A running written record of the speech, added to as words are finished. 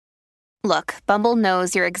Look, Bumble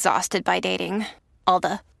knows you're exhausted by dating. All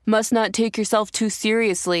the must not take yourself too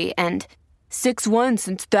seriously and 6'1"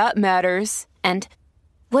 since that matters. And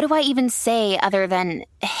what do I even say other than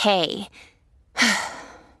hey?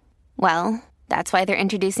 Well, that's why they're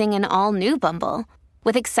introducing an all-new Bumble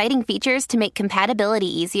with exciting features to make compatibility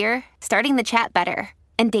easier, starting the chat better,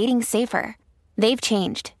 and dating safer. They've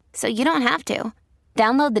changed, so you don't have to.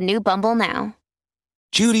 Download the new Bumble now.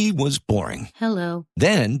 Judy was boring. Hello.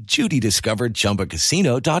 Then Judy discovered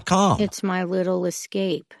ChumbaCasino.com. It's my little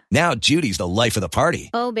escape. Now Judy's the life of the party.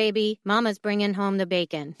 Oh, baby, mama's bringing home the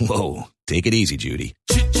bacon. Whoa, take it easy, Judy.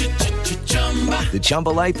 The Chumba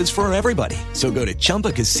life is for everybody. So go to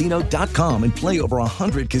ChumbaCasino.com and play over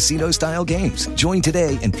 100 casino-style games. Join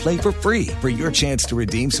today and play for free for your chance to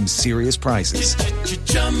redeem some serious prizes.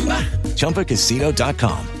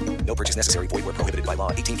 ChumbaCasino.com. No purchase necessary. Void where prohibited by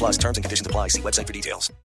law. 18 plus terms and conditions apply. See website for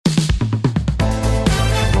details.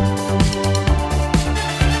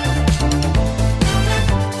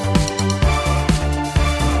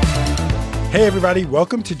 Hey everybody,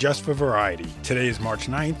 welcome to Just for Variety. Today is March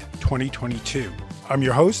 9th, 2022. I'm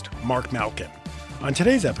your host, Mark Malkin. On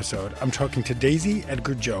today's episode, I'm talking to Daisy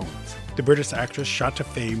Edgar-Jones, the British actress shot to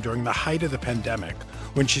fame during the height of the pandemic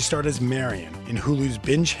when she starred as Marion in Hulu's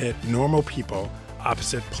binge hit Normal People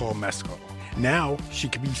opposite Paul Mescal. Now she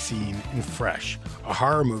can be seen in Fresh, a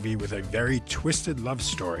horror movie with a very twisted love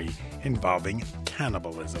story involving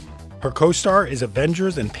cannibalism. Her co-star is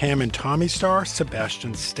Avengers and Pam and Tommy star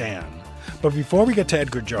Sebastian Stan. But before we get to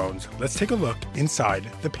Edgar-Jones, let's take a look inside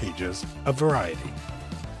the pages of Variety.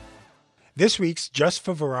 This week's Just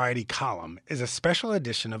for Variety column is a special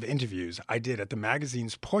edition of interviews I did at the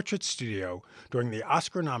magazine's Portrait Studio during the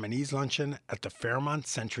Oscar nominees luncheon at the Fairmont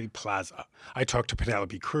Century Plaza. I talked to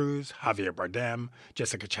Penelope Cruz, Javier Bardem,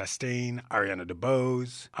 Jessica Chastain, Ariana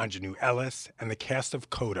DeBose, Anjanou Ellis, and the cast of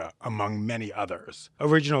Coda, among many others.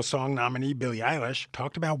 Original song nominee Billie Eilish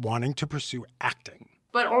talked about wanting to pursue acting.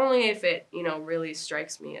 But only if it, really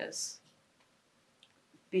strikes me as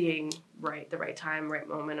being right, the right time, right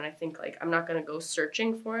moment. And I think, I'm not going to go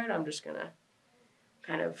searching for it. I'm just going to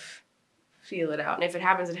kind of feel it out. And if it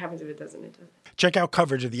happens, it happens. If it doesn't, it doesn't. Check out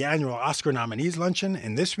coverage of the annual Oscar nominees luncheon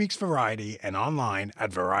in this week's Variety and online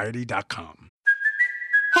at variety.com.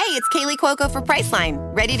 Hey, it's Kaylee Cuoco for Priceline.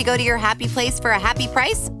 Ready to go to your happy place for a happy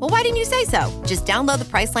price? Well, why didn't you say so? Just download the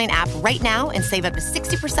Priceline app right now and save up to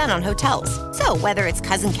 60% on hotels. So whether it's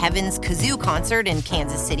Cousin Kevin's Kazoo Concert in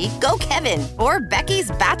Kansas City, go Kevin, or Becky's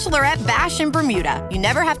Bachelorette Bash in Bermuda, you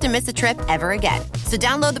never have to miss a trip ever again. So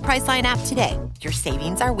download the Priceline app today. Your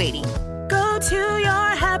savings are waiting. Go to your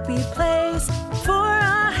happy place for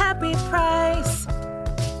a happy price.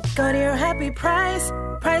 Go to your happy price,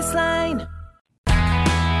 Priceline.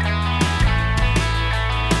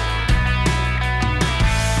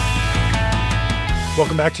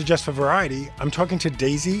 Welcome back to Just for Variety. I'm talking to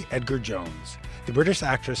Daisy Edgar-Jones. The British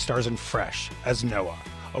actress stars in Fresh as Noah,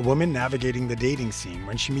 a woman navigating the dating scene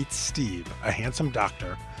when she meets Steve, a handsome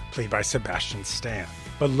doctor played by Sebastian Stan.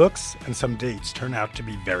 But looks and some dates turn out to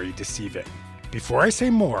be very deceiving. Before I say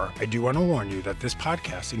more, I do want to warn you that this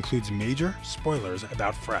podcast includes major spoilers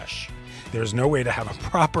about Fresh. There's no way to have a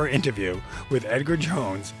proper interview with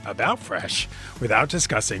Edgar-Jones about Fresh without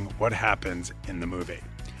discussing what happens in the movie.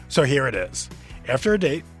 So here it is. After a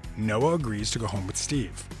date, Noah agrees to go home with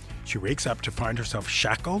Steve. She wakes up to find herself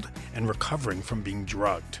shackled and recovering from being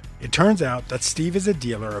drugged. It turns out that Steve is a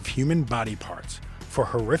dealer of human body parts for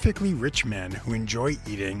horrifically rich men who enjoy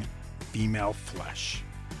eating female flesh.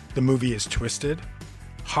 The movie is twisted,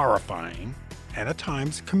 horrifying, and at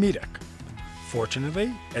times comedic.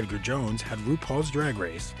 Fortunately, Edgar-Jones had RuPaul's Drag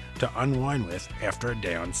Race to unwind with after a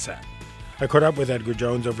day on set. I caught up with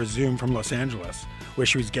Edgar-Jones over Zoom from Los Angeles, where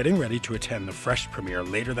she was getting ready to attend the Fresh premiere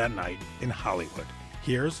later that night in Hollywood.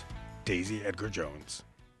 Here's Daisy Edgar-Jones.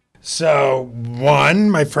 So,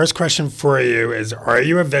 my first question for you is, are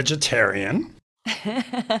you a vegetarian?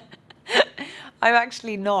 I'm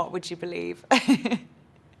actually not, would you believe?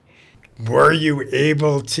 Were you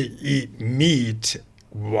able to eat meat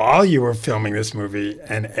while you were filming this movie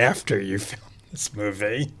and after you filmed this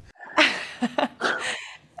movie?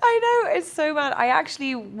 I know, it's so bad. I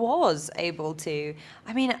actually was able to.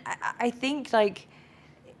 I mean, I think I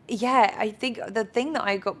think the thing that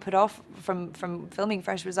I got put off from filming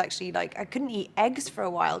Fresh was actually I couldn't eat eggs for a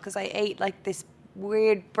while because I ate this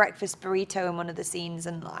weird breakfast burrito in one of the scenes,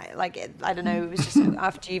 and I don't know, it was just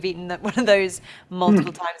after you've eaten one of those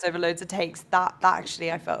multiple times over loads of takes, that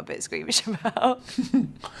actually I felt a bit squeamish about.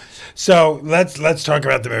 So let's talk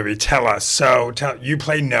about the movie. Tell us. So you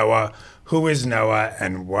play Noah. Who is Noah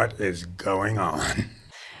and what is going on?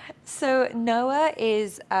 So Noah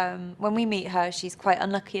is, when we meet her, she's quite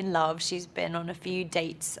unlucky in love. She's been on a few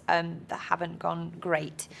dates that haven't gone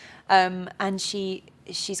great. And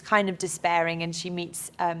she's kind of despairing, and she meets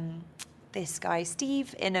this guy,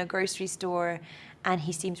 Steve, in a grocery store, and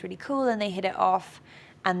he seems really cool, and they hit it off.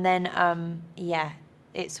 And then,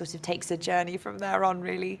 it sort of takes a journey from there on,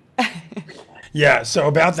 really. Yeah, so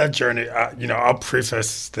about that journey, I'll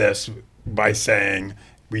preface this by saying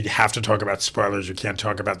we have to talk about spoilers. You can't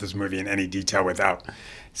talk about this movie in any detail without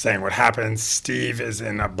saying what happens. Steve is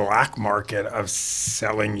in a black market of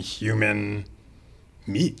selling human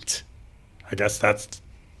meat. I guess that's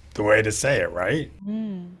the way to say it, right?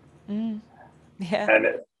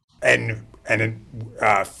 Yeah. And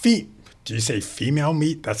feet. Do you say female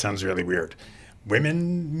meat? That sounds really weird.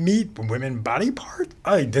 Women meat, women body part?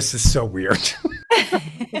 Oh, this is so weird.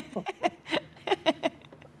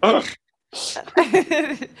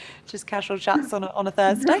 Just casual chats on a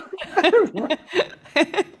Thursday.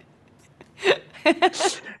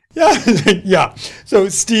 Yeah. So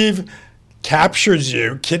Steve captures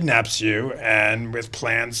you, kidnaps you, and with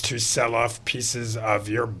plans to sell off pieces of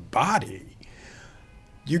your body.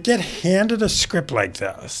 You get handed a script like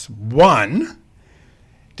this. One,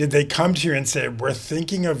 did they come to you and say, we're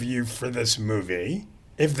thinking of you for this movie?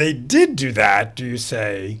 If they did do that, do you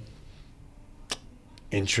say,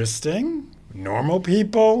 interesting, normal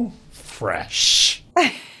people, fresh? Well,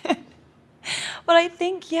 I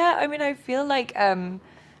think, I feel like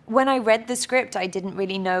when I read the script, I didn't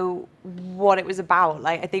really know what it was about.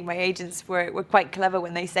 Like, I think my agents were quite clever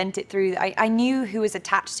when they sent it through. I knew who was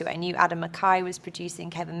attached to it. I knew Adam McKay was producing,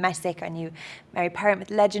 Kevin Messick. I knew Mary Parent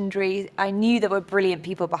with Legendary. I knew there were brilliant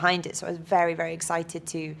people behind it, so I was very, very excited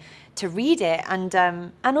to read it. And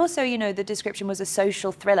also, the description was a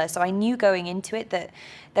social thriller, so I knew going into it that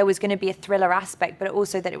there was going to be a thriller aspect, but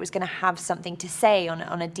also that it was going to have something to say on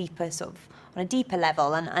a deeper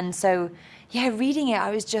level. And so, reading it, I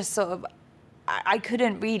was just sort of, I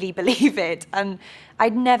couldn't really believe it. And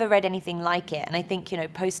I'd never read anything like it. And I think,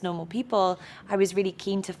 post Normal People, I was really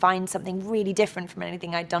keen to find something really different from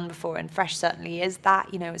anything I'd done before. And Fresh certainly is that.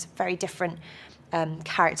 It's a very different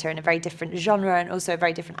character and a very different genre and also a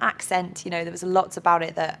very different accent. There was lots about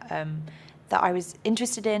it that I was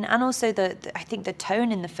interested in. And also, I think the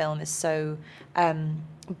tone in the film is so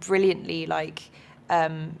brilliantly,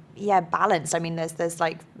 balanced. I mean, there's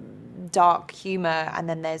like dark humor, and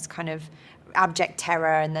then there's kind of abject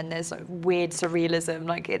terror, and then there's like weird surrealism.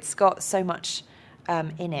 Like, it's got so much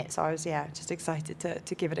in it. So I was just excited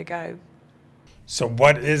to give it a go. So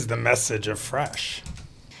what is the message of Fresh?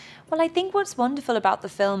 Well, I think what's wonderful about the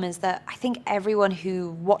film is that I think everyone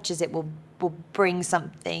who watches it will bring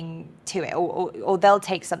something to it, or they'll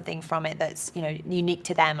take something from it that's unique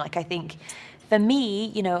to them. Like, I think for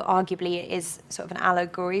me, arguably it is sort of an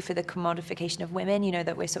allegory for the commodification of women,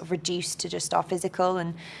 that we're sort of reduced to just our physical,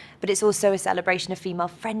 but it's also a celebration of female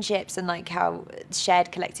friendships and like how shared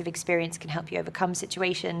collective experience can help you overcome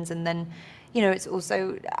situations. And then, it's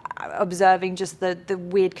also observing just the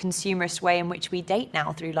weird consumerist way in which we date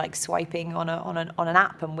now through like swiping on an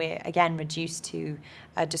app, and we're again reduced to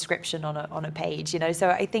a description on a page, So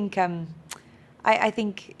I think I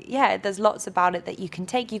think, there's lots about it that you can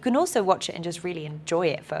take. You can also watch it and just really enjoy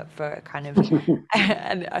it for a kind of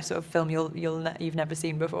a sort of film you've never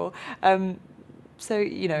seen before. So,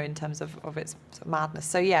 in terms of its sort of madness.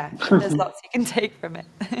 So, there's lots you can take from it.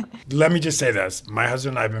 Let me just say this. My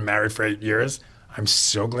husband and I have been married for 8 years. I'm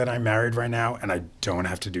so glad I'm married right now, and I don't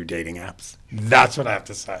have to do dating apps. That's what I have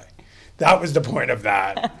to say. That was the point of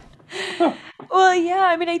that. Well,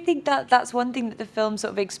 I think that's one thing that the film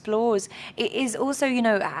sort of explores. It is also,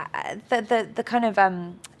 the kind of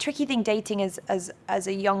tricky thing dating as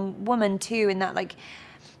a young woman too, in that like,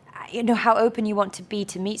 how open you want to be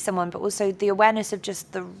to meet someone, but also the awareness of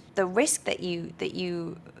just the risk that you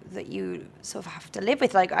sort of have to live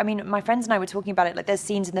with. Like, I mean, my friends and I were talking about it. Like, there's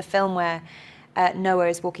scenes in the film where Noah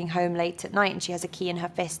is walking home late at night, and she has a key in her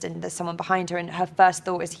fist, and there's someone behind her, and her first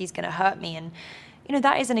thought is he's going to hurt me. And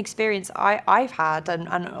that is an experience I've had, and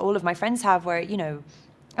all of my friends have, where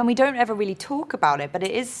and we don't ever really talk about it, but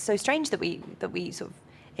it is so strange that we sort of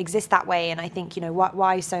exist that way. And I think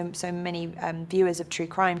why so many viewers of true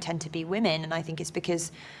crime tend to be women, and I think it's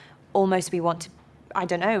because almost we want to, I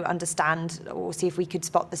don't know, understand or see if we could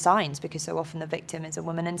spot the signs, because so often the victim is a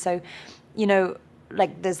woman. And so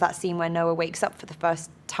like, there's that scene where Noah wakes up for the first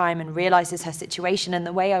time and realizes her situation, and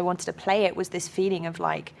the way I wanted to play it was this feeling of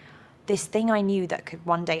like, this thing I knew that could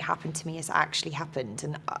one day happen to me has actually happened,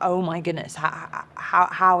 and oh my goodness,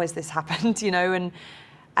 how has this happened,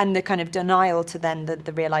 and the kind of denial to then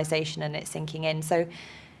the realization and it sinking in. So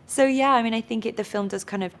I mean, I think the film does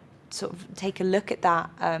kind of sort of take a look at that,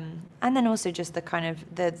 and then also just the kind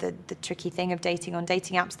of the tricky thing of dating on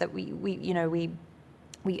dating apps, that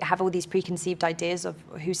we have all these preconceived ideas of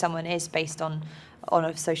who someone is based on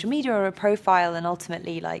a social media or a profile, and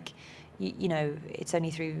ultimately, like, you know, it's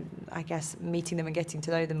only through, I guess, meeting them and getting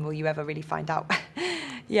to know them will you ever really find out,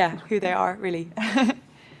 who they are, really.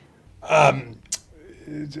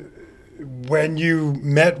 When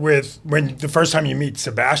the first time you meet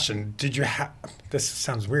Sebastian, did you have, this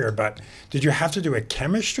sounds weird, but did you have to do a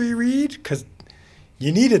chemistry read? Because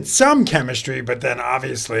you needed some chemistry, but then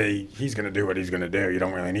obviously he's going to do what he's going to do. You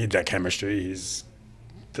don't really need that chemistry. Does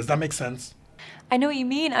that make sense? I know what you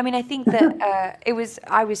mean. I mean, I think that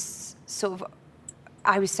I was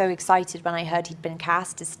so excited when I heard he'd been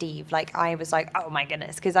cast as Steve. Like, I was like, oh my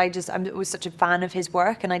goodness, because I was such a fan of his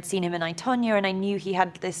work, and I'd seen him in I, Tonya, and I knew he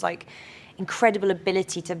had this like incredible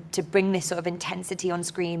ability to bring this sort of intensity on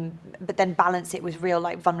screen, but then balance it with real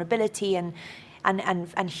like vulnerability and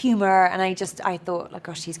humor. And I thought, like,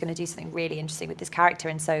 gosh, he's going to do something really interesting with this character.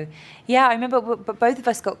 And so, yeah, I remember, but both of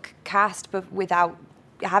us got cast, but without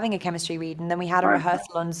having a chemistry read, and then we had a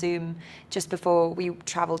rehearsal on Zoom just before we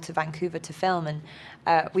traveled to Vancouver to film, and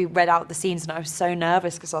we read out the scenes, and I was so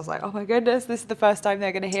nervous because I was like, oh my goodness, this is the first time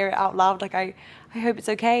they're going to hear it out loud, like I hope it's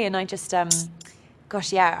okay. And I just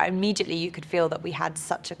immediately you could feel that we had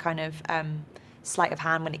such a kind of sleight of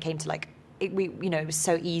hand when it came to like it was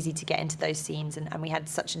so easy to get into those scenes, and we had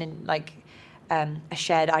such a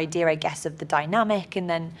shared idea, I guess, of the dynamic. And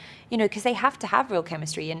then, because they have to have real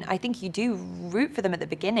chemistry. And I think you do root for them at the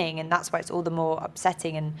beginning, and that's why it's all the more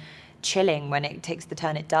upsetting and chilling when it takes the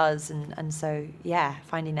turn it does. And so, yeah,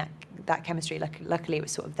 finding that chemistry, luckily it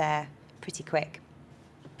was sort of there pretty quick.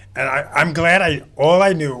 And I'm glad all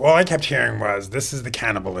I kept hearing was, this is the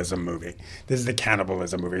cannibalism movie. This is the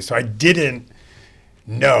cannibalism movie. So I didn't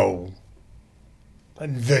know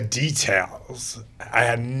the details. I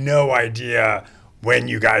had no idea when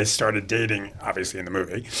you guys started dating, obviously in the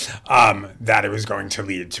movie, that it was going to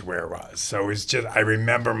lead to where it was. So it was just, I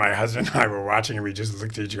remember my husband and I were watching, and we just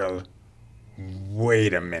looked at each other,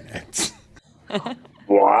 wait a minute.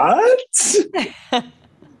 What?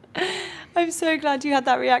 I'm so glad you had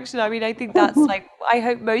that reaction. I mean, I think that's like, I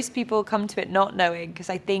hope most people come to it not knowing, because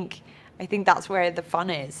I think that's where the fun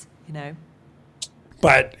is,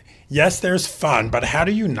 But yes, there's fun, but how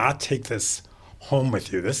do you not take this home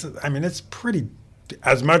with you? It's pretty,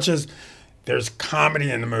 as much as there's comedy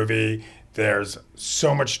in the movie, there's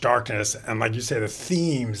so much darkness, and like you say, the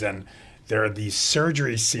themes, and there are these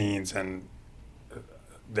surgery scenes, and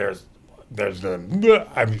there's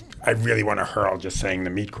I really want to hurl just saying the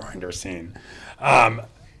meat grinder scene.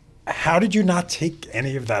 How did you not take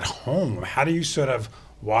any of that home? How do you sort of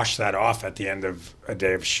wash that off at the end of a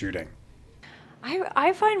day of shooting?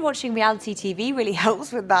 I find watching reality TV really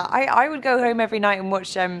helps with that. I would go home every night and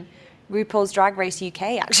watch RuPaul's Drag Race UK,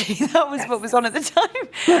 actually. That was what was on at the time.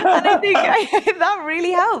 And I think that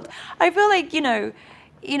really helped. I feel like,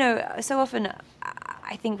 so often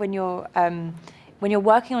I think when you're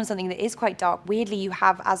working on something that is quite dark, weirdly you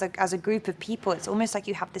have, as a group of people, it's almost like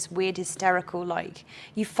you have this weird hysterical, like,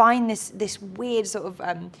 you find this weird sort of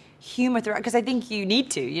humor throughout, because I think you need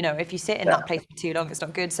to, if you sit in that place for too long, it's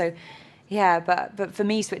not good. So yeah, but for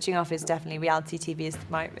me, switching off is definitely reality TV.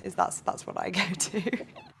 That's what I go to.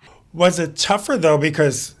 Was it tougher though,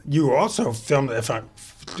 because you also filmed?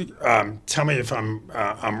 Tell me if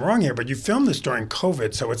I'm wrong here, but you filmed this during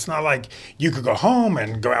COVID, so it's not like you could go home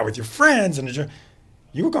and go out with your friends, and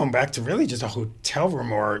you were going back to really just a hotel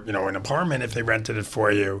room or an apartment if they rented it for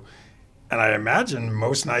you, and I imagine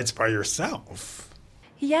most nights by yourself.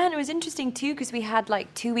 Yeah, and it was interesting too, because we had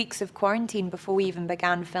like 2 weeks of quarantine before we even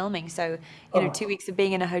began filming. So, 2 weeks of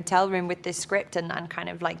being in a hotel room with this script and kind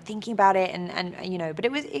of like thinking about it and but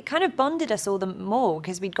it kind of bonded us all the more,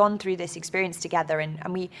 because we'd gone through this experience together,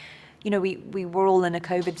 and we were all in a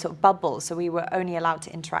COVID sort of bubble. So we were only allowed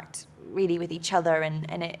to interact really with each other, and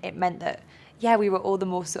it meant that, yeah, we were all the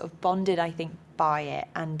more sort of bonded, I think, by it.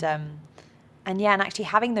 And actually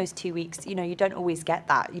having those 2 weeks, you don't always get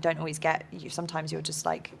that. Sometimes you're just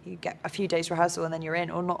like, you get a few days rehearsal and then you're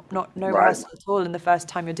in, or no rehearsal at all. And the first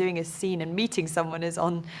time you're doing a scene and meeting someone is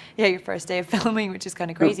on, your first day of filming, which is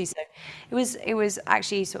kind of crazy. So it was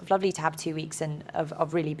actually sort of lovely to have 2 weeks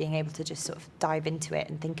of really being able to just sort of dive into it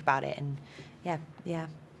and think about it. And yeah.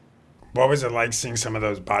 What was it like seeing some of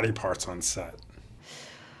those body parts on set?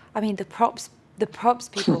 I mean, the props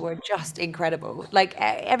people were just incredible, like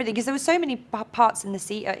everything, because there were so many parts in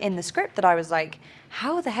the script that I was like,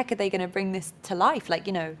 how the heck are they going to bring this to life, like,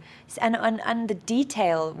 and the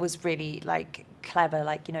detail was really like clever,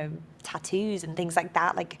 like, tattoos and things like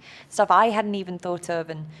that, like stuff I hadn't even thought of,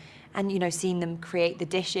 and and, you know, seeing them create the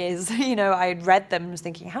dishes, you know, I had read them and was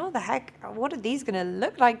thinking, how the heck, what are these going to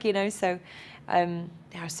look like, you know? So I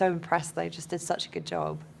was so impressed. They just did such a good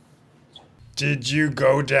job. Did you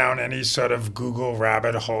go down any sort of Google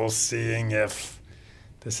rabbit hole seeing if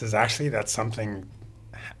this is actually, that's something,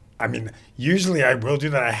 I mean, usually I will do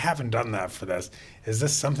that. I haven't done that for this. Is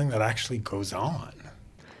this something that actually goes on?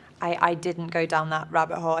 I didn't go down that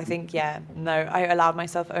rabbit hole. I think, no, I allowed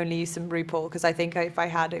myself only use some RuPaul because I think if I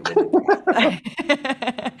had, it would.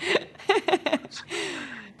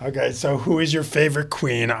 Okay, so who is your favorite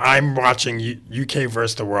queen? I'm watching UK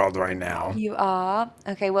vs. the World right now. You are?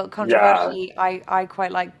 Okay, well, controversially, I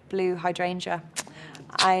quite like Blue Hydrangea.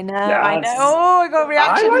 I know, I know. Oh, I got a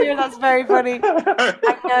reaction here. That's very funny.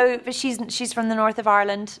 I know, but she's from the north of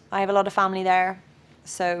Ireland. I have a lot of family there.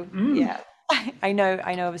 So, yeah. I know,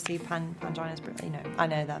 obviously, Pangina's, you know, I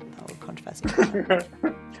know that whole controversy.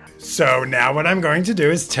 So now what I'm going to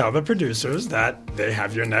do is tell the producers that they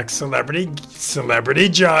have your next celebrity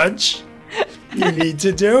judge. You need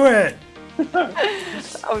to do it.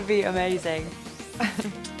 That would be amazing.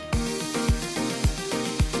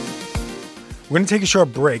 We're going to take a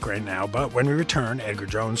short break right now, but when we return, Edgar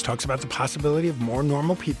Jones talks about the possibility of more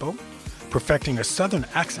normal people, perfecting a Southern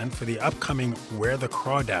accent for the upcoming Where the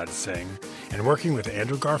Crawdads Sing, and working with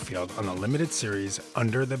Andrew Garfield on the limited series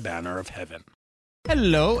Under the Banner of Heaven.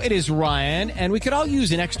 Hello, it is Ryan, and we could all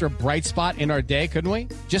use an extra bright spot in our day, couldn't we?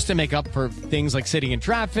 Just to make up for things like sitting in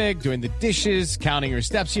traffic, doing the dishes, counting your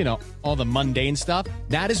steps, you know, all the mundane stuff.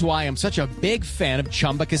 That is why I'm such a big fan of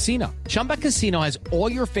Chumba Casino. Chumba Casino has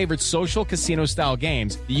all your favorite social casino-style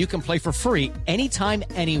games that you can play for free anytime,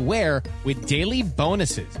 anywhere with daily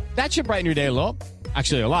bonuses. That should brighten your day a little.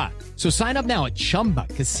 Actually, a lot. So sign up now at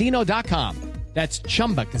ChumbaCasino.com. That's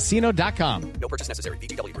ChumbaCasino.com. No purchase necessary.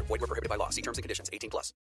 VGW Group. Void where prohibited by law. See terms and conditions.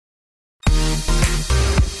 18+.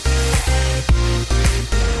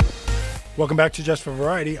 Welcome back to Just for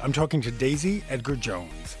Variety. I'm talking to Daisy Edgar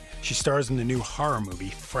Jones. She stars in the new horror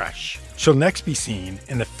movie Fresh. She'll next be seen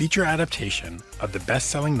in the feature adaptation of the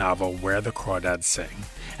best-selling novel Where the Crawdads Sing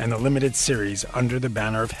and the limited series Under the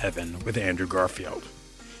Banner of Heaven with Andrew Garfield.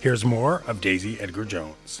 Here's more of Daisy Edgar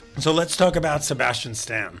Jones. So let's talk about Sebastian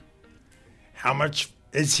Stan. How much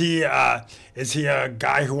is he a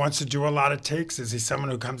guy who wants to do a lot of takes? Is he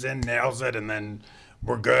someone who comes in, nails it, and then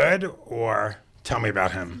we're good? Or tell me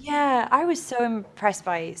about him. Yeah, I was so impressed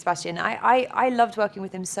by Sebastian. I loved working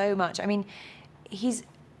with him so much. I mean, he's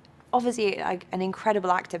obviously like an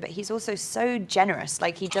incredible actor, but he's also so generous.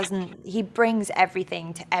 Like he brings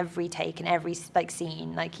everything to every take and every like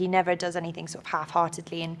scene. Like he never does anything sort of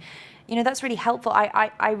half-heartedly, and you know that's really helpful.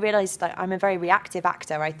 I realized that I'm a very reactive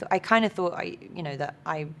actor. I kind of thought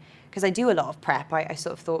because I do a lot of prep. I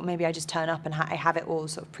sort of thought maybe I just turn up and I have it all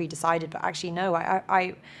sort of pre-decided. But actually no,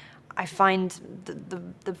 I find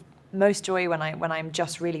the most joy when I'm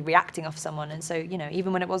just really reacting off someone. And so you know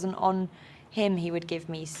even when it wasn't on him, he would give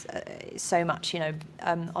me so much, you know,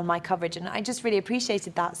 on my coverage, and I just really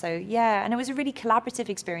appreciated that. So yeah, and it was a really collaborative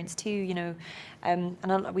experience too, you know, and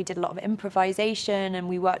we did a lot of improvisation, and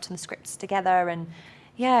we worked on the scripts together, and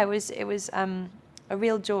yeah, it was a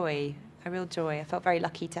real joy. I felt very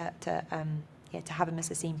lucky to have him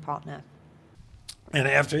as a scene partner. And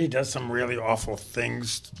after he does some really awful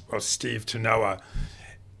things, Steve to Noah,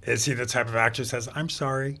 is he the type of actor who says, "I'm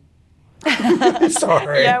sorry"?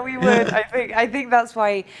 Sorry. Yeah, we would. I think that's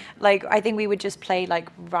why. Like, I think we would just play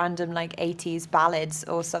like random like 80s ballads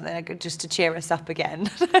or something like just to cheer us up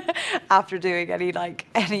again after doing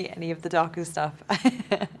any of the darker stuff.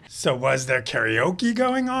 So was there karaoke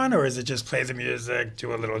going on, or is it just play the music,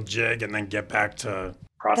 do a little jig, and then get back to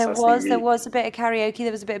processing? There was a bit of karaoke.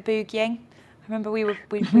 There was a bit of boogieing. I remember we would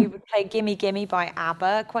play "Gimme Gimme" by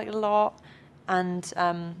ABBA quite a lot, and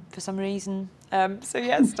for some reason. So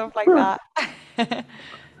yeah, stuff like that.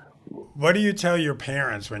 What do you tell your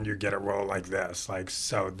parents when you get a role like this? Like,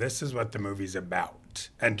 so this is what the movie's about.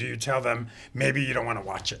 And do you tell them maybe you don't want to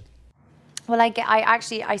watch it? Well, I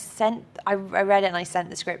read it and I sent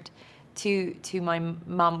the script to my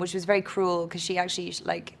mum, which was very cruel because she actually,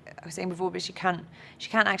 like I was saying before, but she can't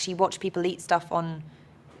actually watch people eat stuff on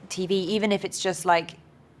TV, even if it's just like,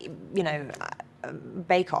 you know,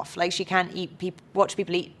 Bake Off. Like she can't watch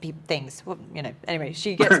people eat things. Well, you know. Anyway,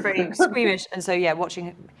 she gets very squeamish, and so yeah,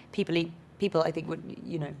 watching people eat people, I think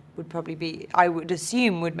would probably be. I would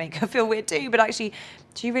assume would make her feel weird too. But actually,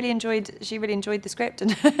 she really enjoyed the script,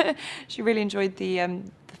 and she really enjoyed the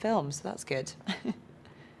film. So that's good.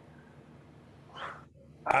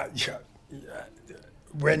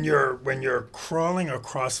 When you're crawling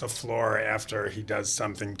across the floor after he does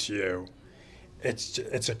something to you,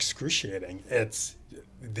 it's excruciating.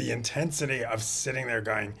 the intensity of sitting there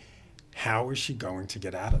going, how is she going to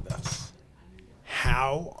get out of this?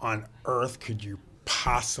 How on earth could you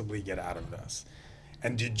possibly get out of this?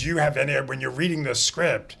 And did you have any, when you're reading the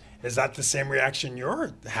script, is that the same reaction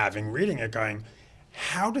you're having reading it, going,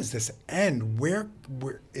 how does this end? Where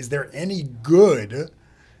is there any good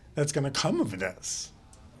that's going to come of this?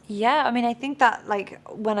 Yeah, I mean, I think that, like,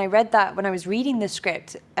 when I read that, when I was reading the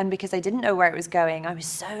script, and because I didn't know where it was going, I was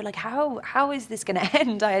so like, how is this going to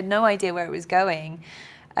end? I had no idea where it was going.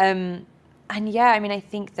 And yeah, I mean, I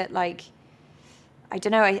think that, like, I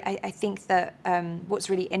don't know, I think that what's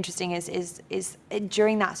really interesting is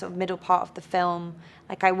during that sort of middle part of the film,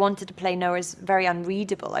 like, I wanted to play Noah as very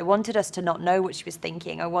unreadable. I wanted us to not know what she was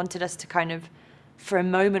thinking. I wanted us to kind of, for a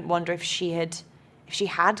moment, wonder if she had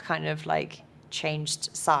kind of, like,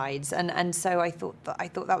 changed sides, and so I thought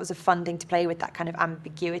that was a fun thing to play with, that kind of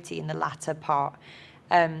ambiguity in the latter part,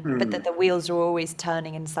 but that the wheels are always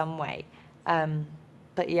turning in some way.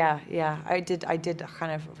 But yeah, I did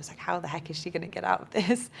kind of was like, how the heck is she going to get out of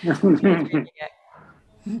this?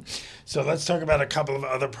 So let's talk about a couple of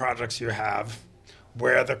other projects you have.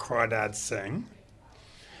 Where the Crawdads Sing.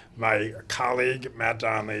 My colleague Matt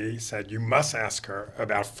Donnelly said you must ask her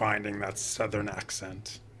about finding that Southern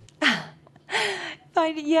accent.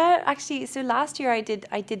 Yeah, actually, so last year I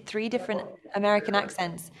did 3 different American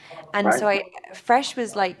accents, and so Fresh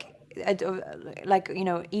was like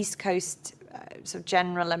East Coast, sort of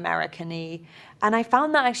general American-y, and I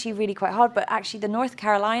found that actually really quite hard. But actually, the North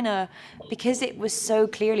Carolina, because it was so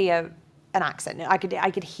clearly an accent, I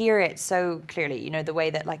could hear it so clearly. The way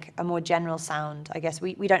that, like, a more general sound. I guess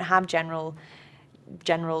we don't have general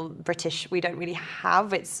British, we don't really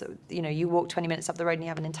have. It's, you walk 20 minutes up the road and you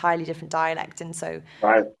have an entirely different dialect, and so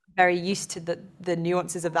very used to the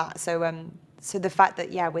nuances of that. So the fact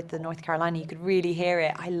that, with the North Carolina, you could really hear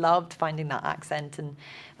it. I loved finding that accent, and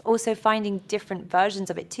also finding different versions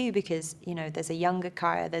of it too, because there's a younger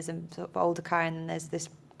Kaya, there's a sort of older Kaya, and then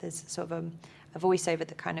there's sort of a voiceover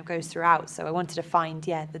that kind of goes throughout. So I wanted to find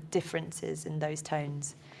the differences in those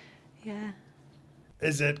tones.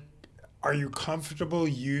 Are you comfortable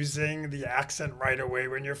using the accent right away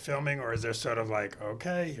when you're filming, or is there sort of like,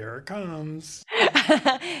 okay, here it comes?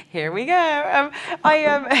 Here we go. I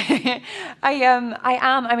am.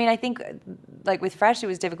 I mean, I think, like, with Fresh, it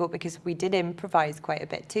was difficult because we did improvise quite a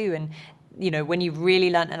bit too, and when you've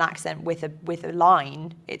really learnt an accent with a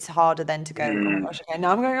line, it's harder then to go, oh my gosh, okay,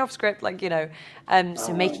 now I'm going off script,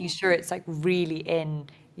 so making sure it's, like, really in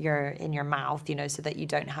your mouth, so that you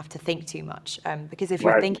don't have to think too much, because if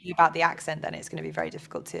you're thinking about the accent, then it's going to be very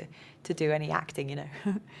difficult to do any acting.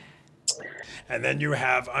 And then you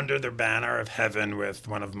have Under the Banner of Heaven with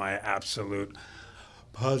one of my absolute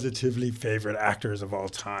positively favorite actors of all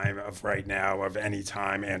time, of right now, of any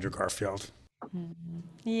time, Andrew Garfield.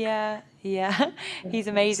 Yeah, he's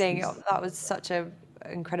amazing. That was such an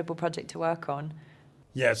incredible project to work on.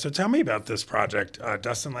 Yeah, so tell me about this project.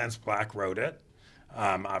 Dustin Lance Black wrote it.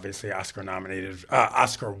 Obviously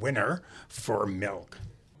Oscar winner for Milk.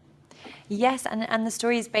 Yes, and the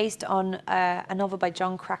story is based on a novel by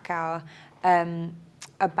Jon Krakauer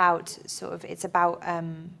about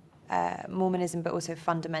Mormonism, but also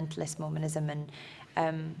fundamentalist Mormonism,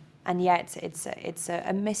 and yet it's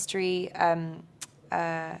a mystery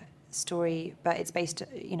story, but it's based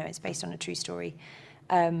on a true story,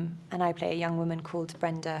 and I play a young woman called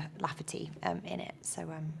Brenda Lafferty in it. So.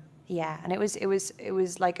 And it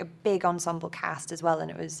was like a big ensemble cast as well, and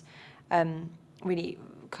it was really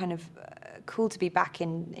kind of cool to be back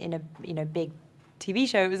in a big TV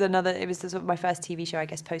show. It was sort of my first TV show, I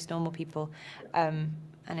guess, post Normal People, and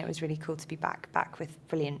it was really cool to be back with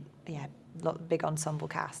brilliant, big ensemble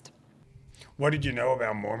cast. What did you know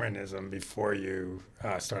about Mormonism before you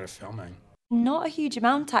started filming? Not a huge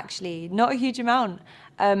amount, actually. Not a huge amount.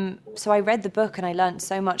 So I read the book and I learned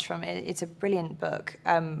so much from it. It's a brilliant book.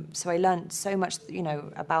 So I learned so much,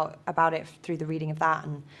 about it through the reading of that.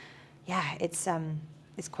 And it's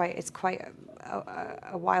quite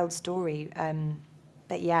a wild story.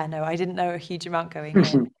 But I didn't know a huge amount going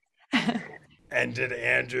in. And did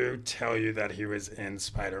Andrew tell you that he was in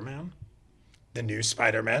Spider-Man? The new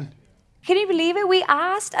Spider-Man? Can you believe it? We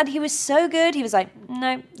asked, and he was so good. He was like,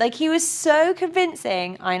 no. Like, he was so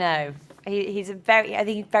convincing. I know. I think he's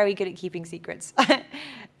very good at keeping secrets.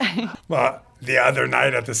 Well, the other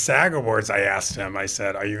night at the SAG Awards, I asked him, I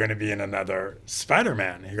said, are you going to be in another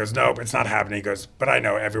Spider-Man? He goes, no, it's not happening. He goes, but I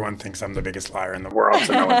know everyone thinks I'm the biggest liar in the world,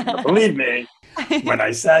 so no one's going to believe me when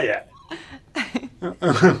I say it.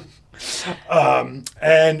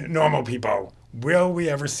 And Normal People, will we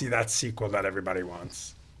ever see that sequel that everybody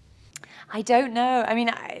wants? I don't know. I mean,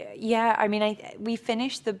 we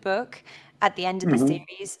finished the book at the end of the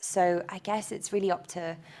series, so I guess it's really up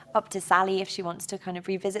to Sally if she wants to kind of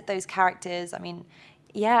revisit those characters. I mean,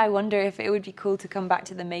 yeah, I wonder if it would be cool to come back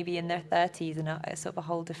to them maybe in their 30s and a sort of a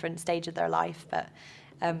whole different stage of their life. But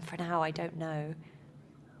for now, I don't know.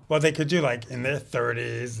 Well, they could do like in their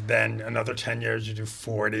 30s, then another 10 years, you do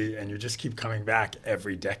 40, and you just keep coming back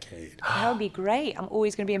every decade. That would be great. I'm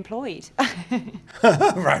always going to be employed.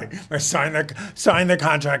 Right. Or sign the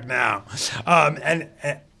contract now.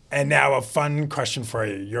 And now a fun question for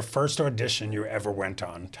you. Your first audition you ever went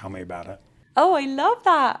on. Tell me about it. Oh, I love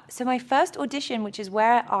that. So my first audition, which is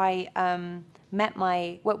where I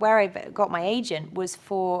where I got my agent, was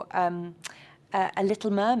for A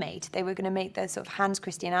Little Mermaid. They were going to make the sort of Hans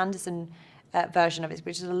Christian Andersen version of it,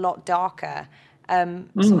 which is a lot darker.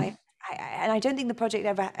 So I don't think the project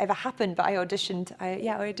ever happened, but I auditioned. I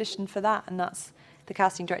auditioned for that, and that's the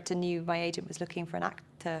casting director knew my agent was looking for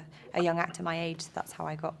a young actor my age. So that's how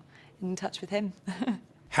I got in touch with him.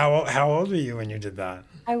 How old were you when you did that?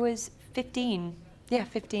 I was 15. Yeah,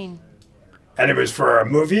 15. And it was for a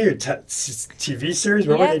movie or TV series?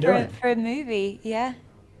 What were they doing? For a movie, yeah.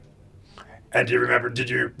 And do you remember,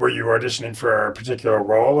 were you auditioning for a particular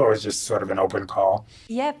role, or was it just sort of an open call?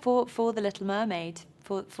 Yeah, for The Little Mermaid.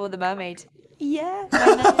 For the mermaid. Yeah,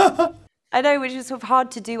 I know. I know, which was sort of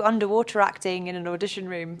hard to do underwater acting in an audition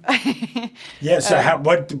room. Yeah, so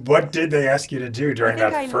what did they ask you to do during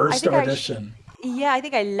that first audition? I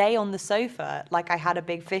think I lay on the sofa like I had a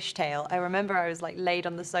big fishtail. I remember I was like laid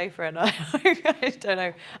on the sofa and I don't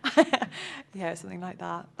know. Yeah, something like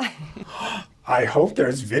that. I hope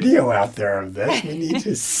there's video out there of this. We need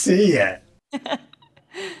to see it.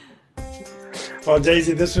 Well,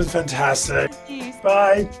 Daisy, this was fantastic.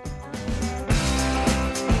 Bye.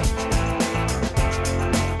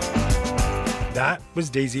 That was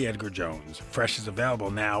Daisy Edgar Jones. Fresh is available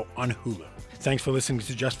now on Hulu. Thanks for listening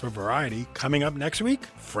to Just for Variety. Coming up next week,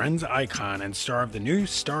 Friends icon and star of the new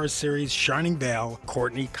Starz series Shining Vale,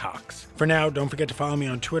 Courtney Cox. For now, don't forget to follow me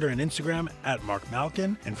on Twitter and Instagram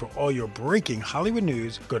 @MarkMalkin. And for all your breaking Hollywood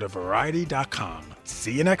news, go to Variety.com.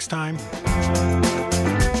 See you next time.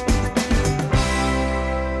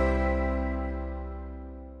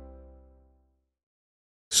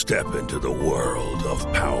 Step into the world of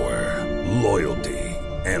power, loyalty,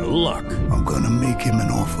 and luck. I'm gonna make him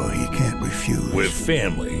an offer he can't refuse. With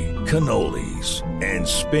family, cannolis, and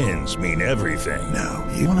spins mean everything. Now,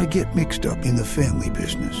 you wanna get mixed up in the family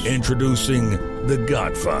business. Introducing The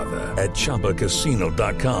Godfather at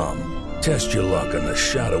ChumbaCasino.com. Test your luck in the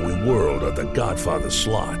shadowy world of The Godfather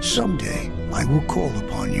slot. Someday, I will call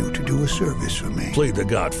upon you to do a service for me. Play The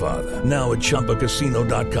Godfather, now at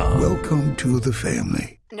ChumbaCasino.com. Welcome to the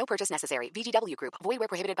family. No purchase necessary. VGW Group. Void where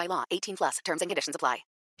prohibited by law. 18+. Terms and conditions apply.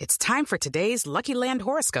 It's time for today's Lucky Land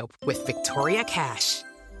horoscope with Victoria Cash.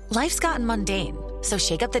 Life's gotten mundane, so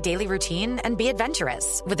shake up the daily routine and be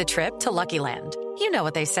adventurous with a trip to Lucky Land. You know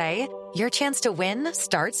what they say. Your chance to win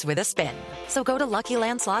starts with a spin. So go to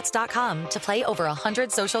LuckyLandSlots.com to play over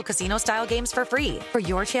 100 social casino-style games for free for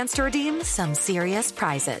your chance to redeem some serious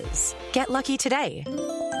prizes. Get lucky today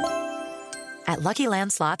at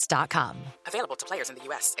LuckyLandSlots.com. Available to players in the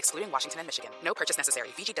U.S., excluding Washington and Michigan. No purchase necessary.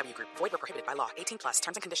 VGW Group. Void where prohibited by law. 18+.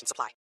 Terms and conditions apply.